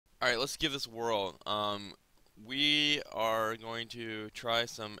Alright, let's give this a whirl. We are going to try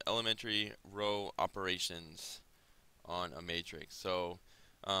some elementary row operations on a matrix. So,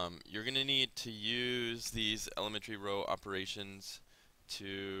 you're going to need to use these elementary row operations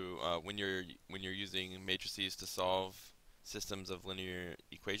to when you're using matrices to solve systems of linear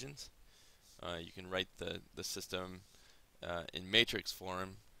equations. You can write the system in matrix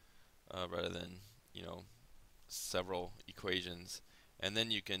form rather than you know several equations, and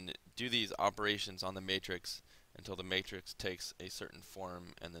then you can do these operations on the matrix until the matrix takes a certain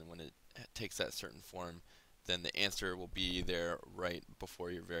form, and then when it takes that certain form, then the answer will be there right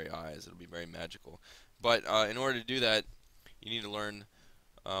before your very eyes. It'll be very magical. But in order to do that, you need to learn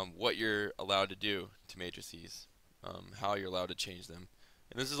what you're allowed to do to matrices, how you're allowed to change them.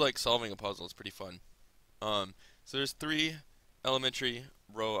 And this is like solving a puzzle. It's pretty fun. So there's three elementary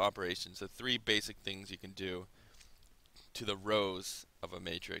row operations, so three basic things you can do to the rows of a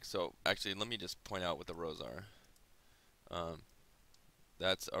matrix. So actually, let me just point out what the rows are. Um,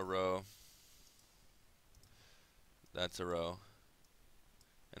 that's a row, that's a row,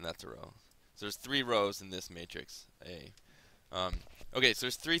 and that's a row. So there's three rows in this matrix A. Okay, so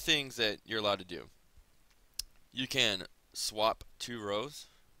there's three things that you're allowed to do. You can swap two rows.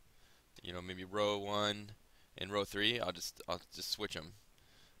 Maybe row one and row three. I'll just switch them.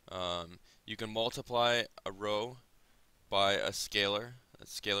 You can multiply a row by a scalar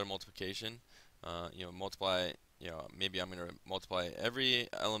multiplication. Multiply, maybe I'm going to multiply every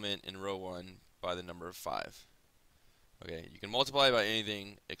element in row 1 by the number of 5. Okay, you can multiply by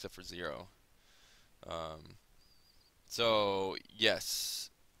anything except for 0. Um, so, yes,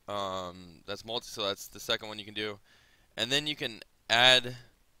 so that's the second one you can do. And then you can add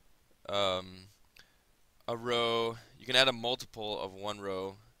um, you can add a multiple of one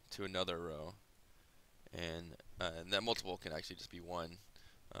row to another row. And that multiple can actually just be 1.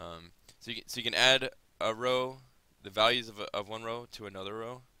 So you can add a row, the values of one row to another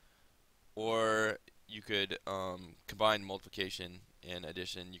row, or you could combine multiplication and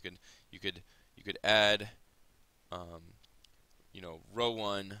addition. You could add row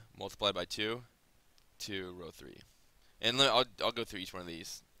 1 multiplied by 2 to row 3. And I'll go through each one of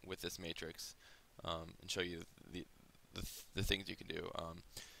these with this matrix and show you the things you can do.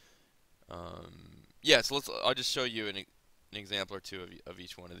 Yeah, so I'll just show you an example or two of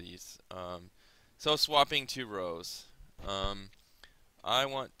each one of these. So swapping two rows. I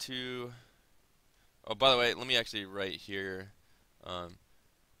want to. Oh, by the way, let me actually write here. Um,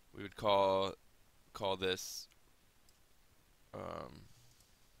 we would call this um,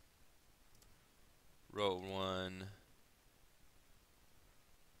 row one,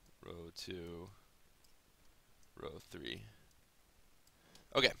 row two, row three.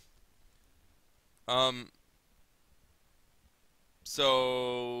 Okay. Um.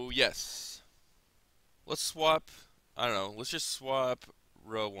 So yes, let's swap. I don't know. Let's just swap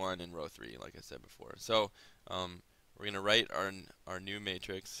row one and row three, like I said before. So we're gonna write our new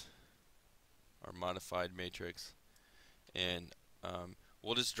matrix, our modified matrix, and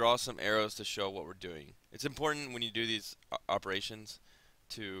we'll just draw some arrows to show what we're doing. It's important when you do these operations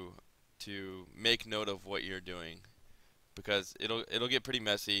to make note of what you're doing, because it'll get pretty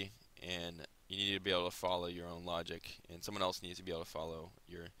messy, and you need to be able to follow your own logic, and someone else needs to be able to follow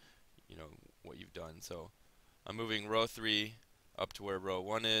your what you've done. So I'm moving row 3 up to where row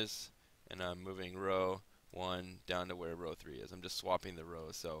 1 is, and I'm moving row 1 down to where row 3 is. I'm just swapping the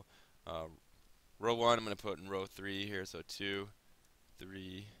rows. So row 1 I'm going to put in row 3 here, so 2,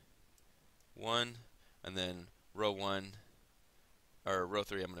 3, 1, and then row 1 or row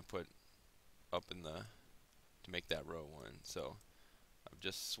 3 I'm going to put up in the to make that row 1. So I've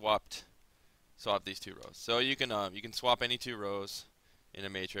just swapped these two rows. So you can swap any two rows in a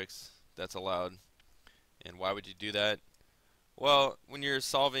matrix. That's allowed. And why would you do that? Well, when you're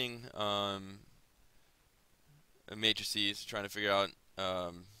solving matrices, trying to figure out,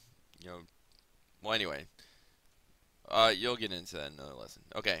 you know, well, anyway, you'll get into that in another lesson.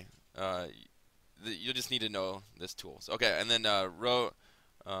 Okay, you'll just need to know this tool. So, okay, and then row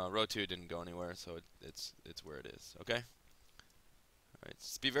 2 didn't go anywhere, so it's where it is. Okay. All right.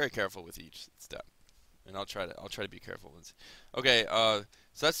 Just be very careful with each step, and I'll try to be careful. Okay.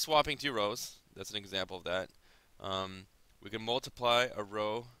 So that's swapping two rows. That's an example of that. We can multiply a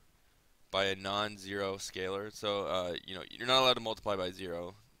row by a non-zero scalar. So you're not allowed to multiply by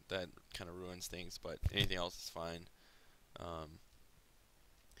 0. That kind of ruins things, but anything else is fine.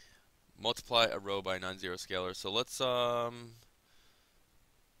 Multiply a row by a non-zero scalar. So let's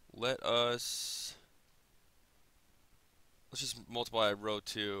just multiply row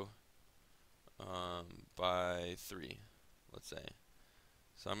 2 by 3, let's say.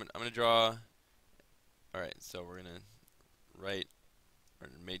 So I'm gonna draw. All right, so we're gonna write our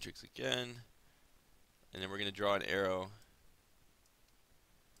matrix again, and then we're gonna draw an arrow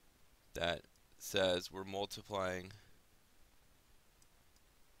that says we're multiplying.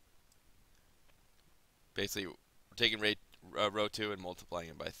 Basically, we're taking row 2 and multiplying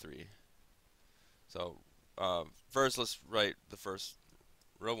it by 3. So first, let's write the first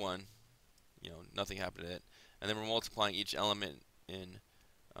row 1. Nothing happened to it, and then we're multiplying each element in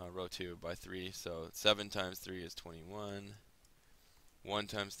row 2 by 3. So 7 times 3 is 21. 1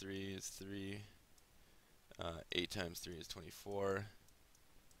 times 3 is 3. 8 times 3 is 24.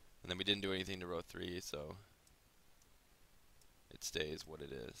 And then we didn't do anything to row 3, so it stays what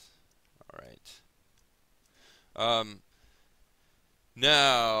it is. Alright.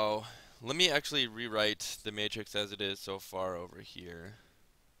 Now, let me actually rewrite the matrix as it is so far over here.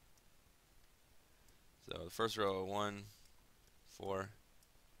 So the first row, 1, 4,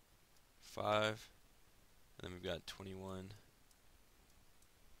 5, and then we've got 21,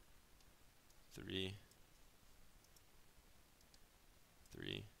 3,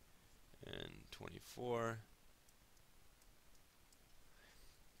 3, and 24,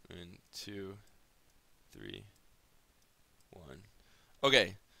 and 2, 3, 1.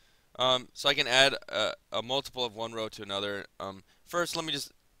 Okay, so I can add a multiple of one row to another. First, let me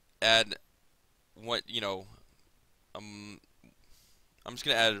just add what, I'm just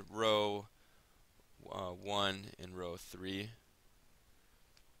going to add row 1 and row 3.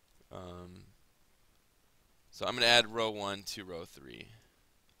 So I'm going to add row 1 to row 3.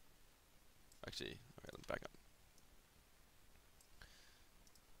 Actually, all right, let me back up.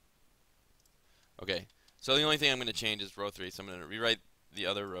 Okay, so the only thing I'm going to change is row 3. So I'm going to rewrite the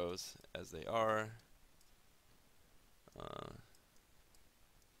other rows as they are.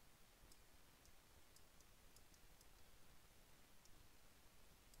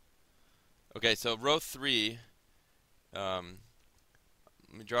 Okay, so row 3, let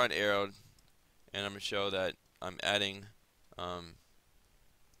me draw an arrow, and I'm going to show that I'm adding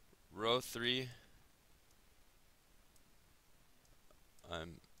row 3.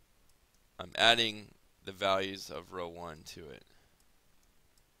 I'm adding the values of row 1 to it.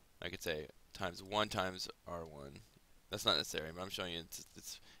 I could say times 1 times R1. That's not necessary, but I'm showing you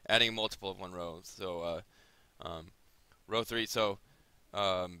it's adding a multiple of one row. So row 3. So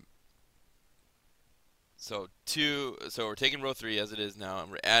we're taking row 3 as it is now,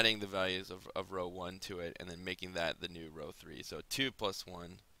 and we're adding the values of row 1 to it, and then making that the new row 3. So 2 plus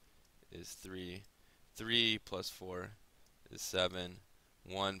 1 is 3. 3 plus 4 is 7.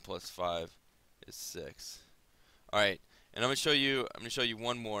 1 plus 5 is 6. All right, and I'm going to show you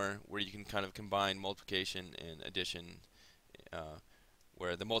one more where you can kind of combine multiplication and addition,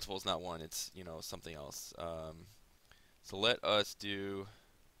 where the multiple is not 1, it's something else. So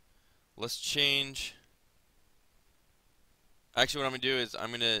let's change. Actually, what I'm going to do is I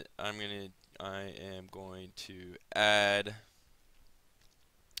am going to add.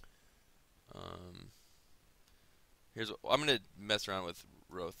 I'm going to mess around with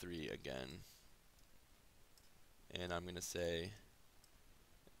row 3 again, and I'm going to say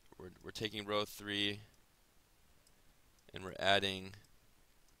we're taking row 3 and we're adding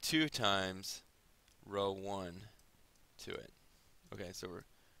 2 times row 1 to it. Okay, so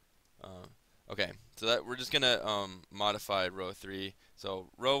we're just gonna modify row 3. So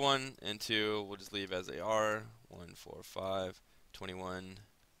row 1 and 2 we'll just leave as they are. 1, 4, 5, 21,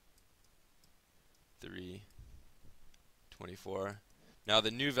 3, 24. Now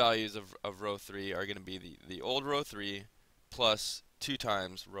the new values of row 3 are going to be the old row 3 plus 2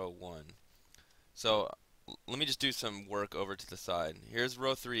 times row 1. So let me just do some work over to the side. Here's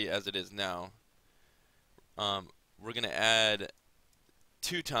row 3 as it is now. We're going to add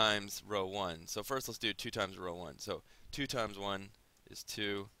 2 times row 1. So first let's do 2 times row 1. So 2 times 1 is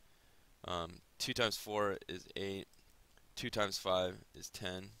 2. 2 times 4 is 8. 2 times 5 is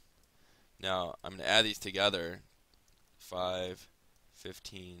 10. Now I'm going to add these together. 5,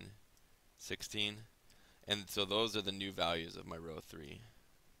 15, 16. And so those are the new values of my row 3.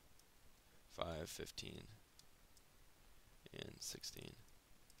 5, 15, and 16.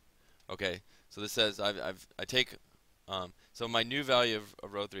 Okay, so this says I take so my new value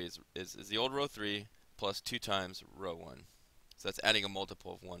of row 3 is the old row 3 plus 2 times row 1. So that's adding a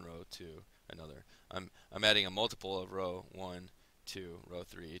multiple of one row to another. I'm adding a multiple of row 1 to row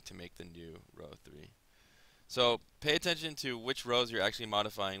 3 to make the new row 3. So pay attention to which rows you're actually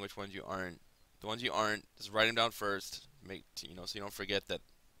modifying, which ones you aren't. The ones you aren't, just write them down first, so you don't forget that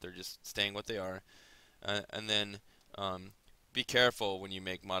they're just staying what they are, and then be careful when you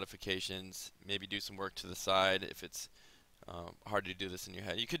make modifications. Maybe do some work to the side if it's hard to do this in your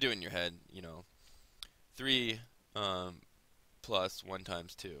head. You could do it in your head. 3 plus 1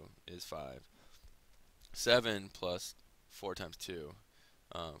 times 2 is 5. 7 plus 4 times 2.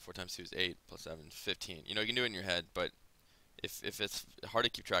 4 times 2 is 8, plus 7 is 15. You can do it in your head, but if it's hard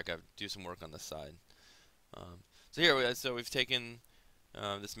to keep track of, do some work on this side. Um, so we've taken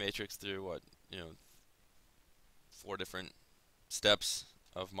this matrix through what, 4 different steps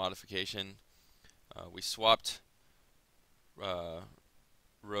of modification. We swapped uh,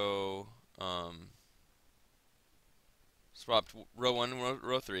 row swapped row 1 and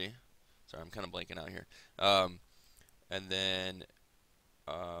row 3. Sorry, I'm kind of blanking out here. And then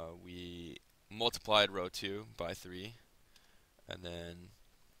we multiplied row 2 by 3, and then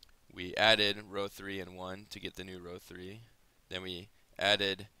we added row 3 and 1 to get the new row 3. Then we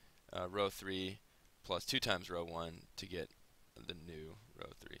added row 3 plus 2 times row 1 to get the new row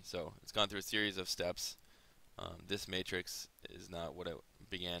 3. So it's gone through a series of steps. This matrix is not what it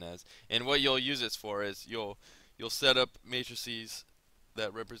began as. And what you'll use this for is you'll set up matrices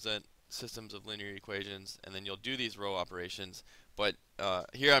that represent systems of linear equations, and then you'll do these row operations. But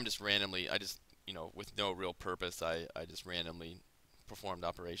here I'm just randomly, with no real purpose, I just randomly performed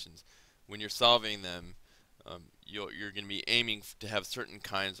operations. When you're solving them, you're going to be aiming to have certain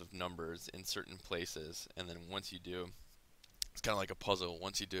kinds of numbers in certain places, and then once you do, it's kind of like a puzzle.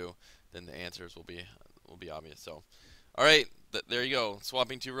 Once you do, then the answers will be obvious. So, all right, there you go.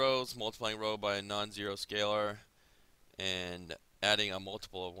 Swapping 2 rows, multiplying row by a non-zero scalar, and adding a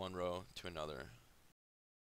multiple of 1 row to another.